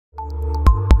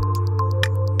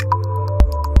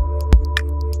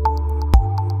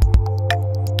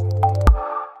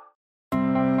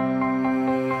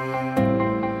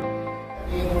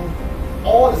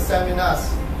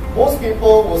seminars, most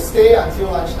people will stay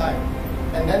until lunchtime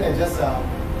and then they just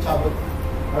chabut.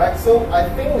 Alright, so I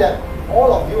think that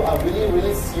all of you are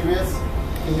really serious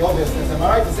in your business. Am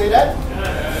I right to say that?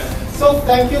 So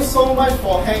thank you so much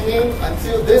for hanging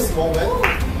until this moment,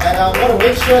 and I'm going to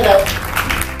make sure that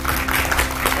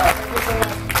thank you so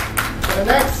much. For the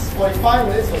next 45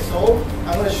 minutes or so,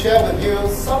 I'm going to share with you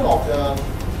some of the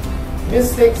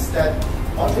mistakes that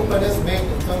entrepreneurs make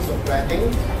in terms of branding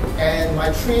and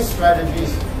my 3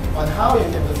 strategies on how you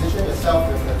can position yourself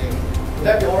differently. Would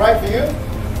that be alright for you?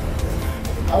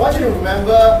 I want you to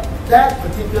remember that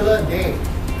particular day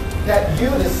that you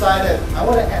decided, I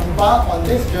want to embark on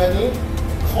this journey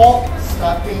called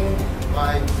starting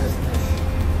my business.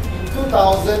 In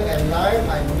 2009,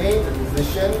 I made the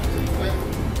decision to quit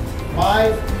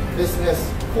my business,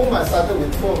 whom I started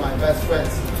with 2 of my best friends,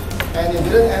 and it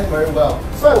didn't end very well.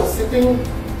 So I was sitting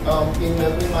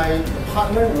in my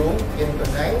apartment room in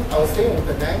Penang. I was staying in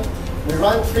Penang. We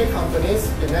run 3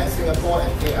 companies, Penang, Singapore,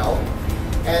 and KL.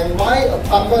 And my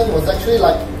apartment was actually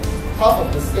like half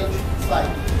of the stage side,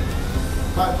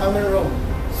 my apartment room.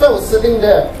 So I was sitting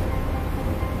there,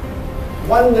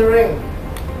 wondering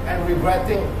and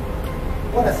regretting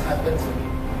what has happened to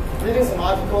me. Reading some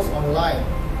articles online,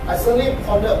 I suddenly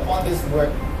pondered upon this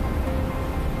word.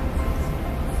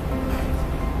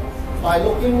 By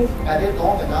looking at it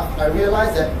long enough, I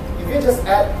realized that if you just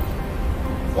add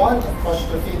one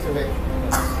apostrophe to it,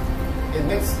 it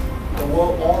makes the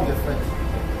world all different.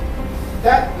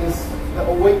 That is the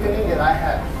awakening that I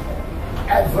had.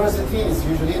 Adversity is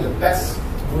usually the best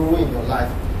guru in your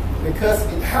life because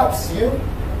it helps you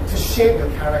to shape your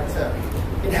character.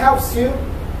 It helps you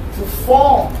to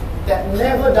form that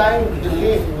never dying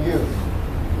belief in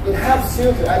you. It helps you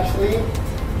to actually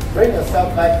bring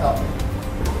yourself back up.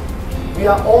 We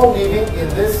are all living in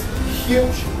this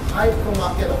huge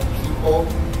hypermarket of people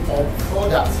or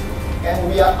products, and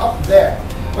we are up there.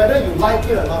 Whether you like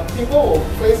it or not, people will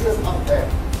place us up there.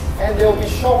 And there will be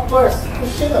shoppers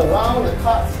pushing around the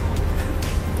carts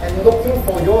and looking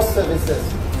for your services,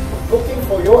 looking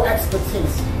for your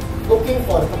expertise, looking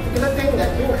for the particular thing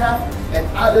that you have and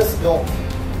others don't.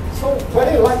 So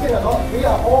whether you like it or not, we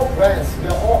are all brands, we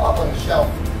are all up on the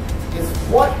shelf. It's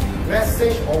what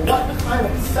message or what kind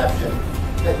of perception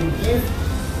that you give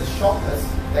the shoppers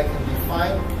that can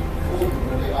define who you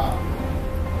really are.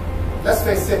 Let's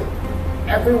face it,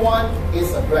 everyone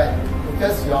is a brand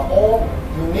because you are all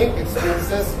unique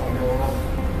experiences on your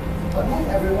own. But not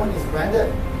everyone is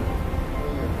branded.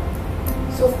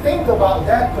 So think about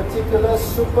that particular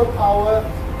superpower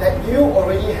that you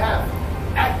already have.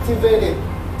 Activate it.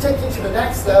 Take it to the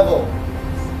next level.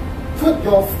 Put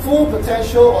your full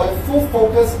potential or your full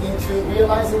focus into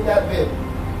realizing that bit.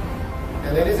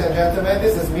 And ladies and gentlemen,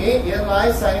 this is me, Ian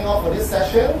Lai, signing off for this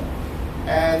session.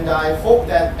 And I hope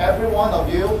that every one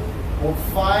of you will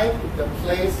find the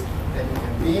place that you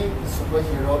can be a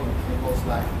superhero in people's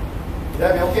life. Would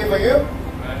that be okay for you?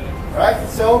 Right?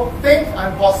 So think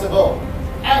I'm possible,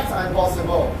 act I'm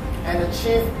possible, and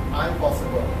achieve I'm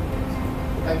possible.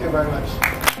 Thank you very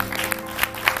much.